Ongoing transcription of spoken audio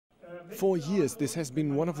For years, this has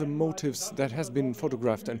been one of the motifs that has been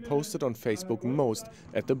photographed and posted on Facebook most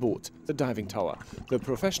at the Boot, the diving tower. The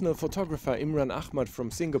professional photographer Imran Ahmad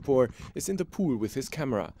from Singapore is in the pool with his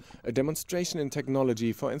camera, a demonstration in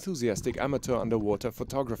technology for enthusiastic amateur underwater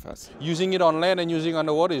photographers. Using it on land and using it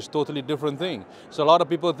underwater is a totally different thing. So a lot of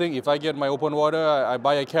people think if I get my open water, I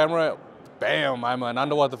buy a camera, bam, I'm an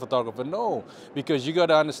underwater photographer. No, because you got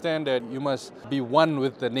to understand that you must be one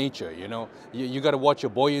with the nature, you know. You got to watch your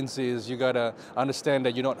buoyancies, you got to understand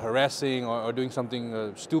that you're not harassing or doing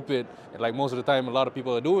something stupid, like most of the time a lot of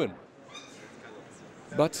people are doing.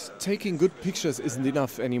 But taking good pictures isn't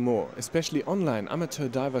enough anymore. Especially online, amateur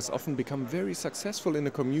divers often become very successful in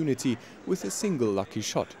a community with a single lucky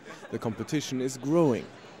shot. The competition is growing.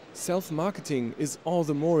 Self-marketing is all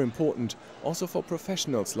the more important, also for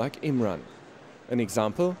professionals like Imran. An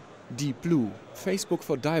example? Deep Blue, Facebook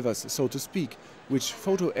for divers, so to speak, which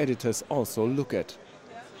photo editors also look at.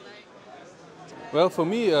 Well, for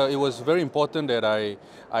me, it was very important that I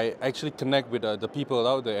actually connect with the people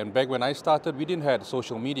out there. And back when I started, we didn't have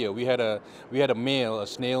social media. We had a mail, a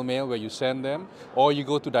snail mail, where you send them, or you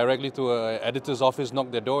go directly to an editor's office,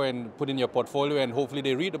 knock their door, and put in your portfolio, and hopefully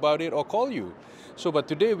they read about it or call you. So, but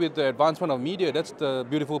today, with the advancement of media, that's the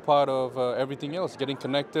beautiful part of everything else. Getting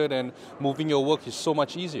connected and moving your work is so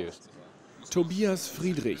much easier. Tobias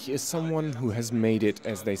Friedrich is someone who has made it,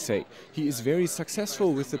 as they say. He is very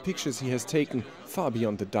successful with the pictures he has taken, far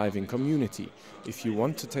beyond the diving community. If you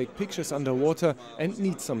want to take pictures underwater and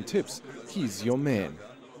need some tips, he's your man.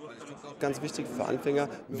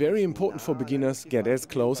 Very important for beginners, get as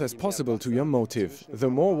close as possible to your motive. The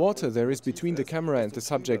more water there is between the camera and the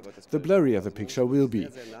subject, the blurrier the picture will be.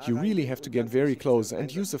 You really have to get very close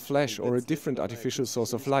and use a flash or a different artificial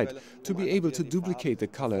source of light to be able to duplicate the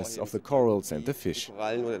colors of the corals and the fish.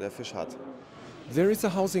 There is a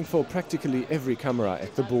housing for practically every camera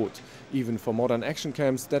at the Boot, even for modern action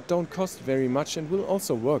cams that don't cost very much and will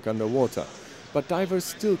also work underwater. But divers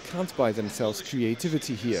still can't buy themselves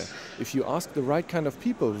creativity here. If you ask the right kind of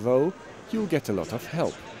people, though, you'll get a lot of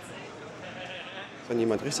help.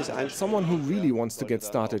 Someone who really wants to get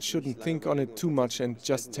started shouldn't think on it too much and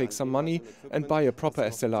just take some money and buy a proper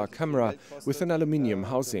SLR camera with an aluminium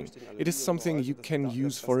housing. It is something you can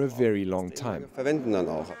use for a very long time.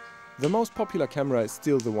 The most popular camera is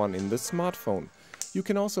still the one in the smartphone. You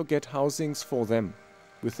can also get housings for them.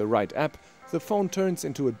 With the right app, the phone turns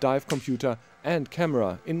into a dive computer and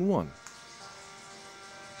camera in one.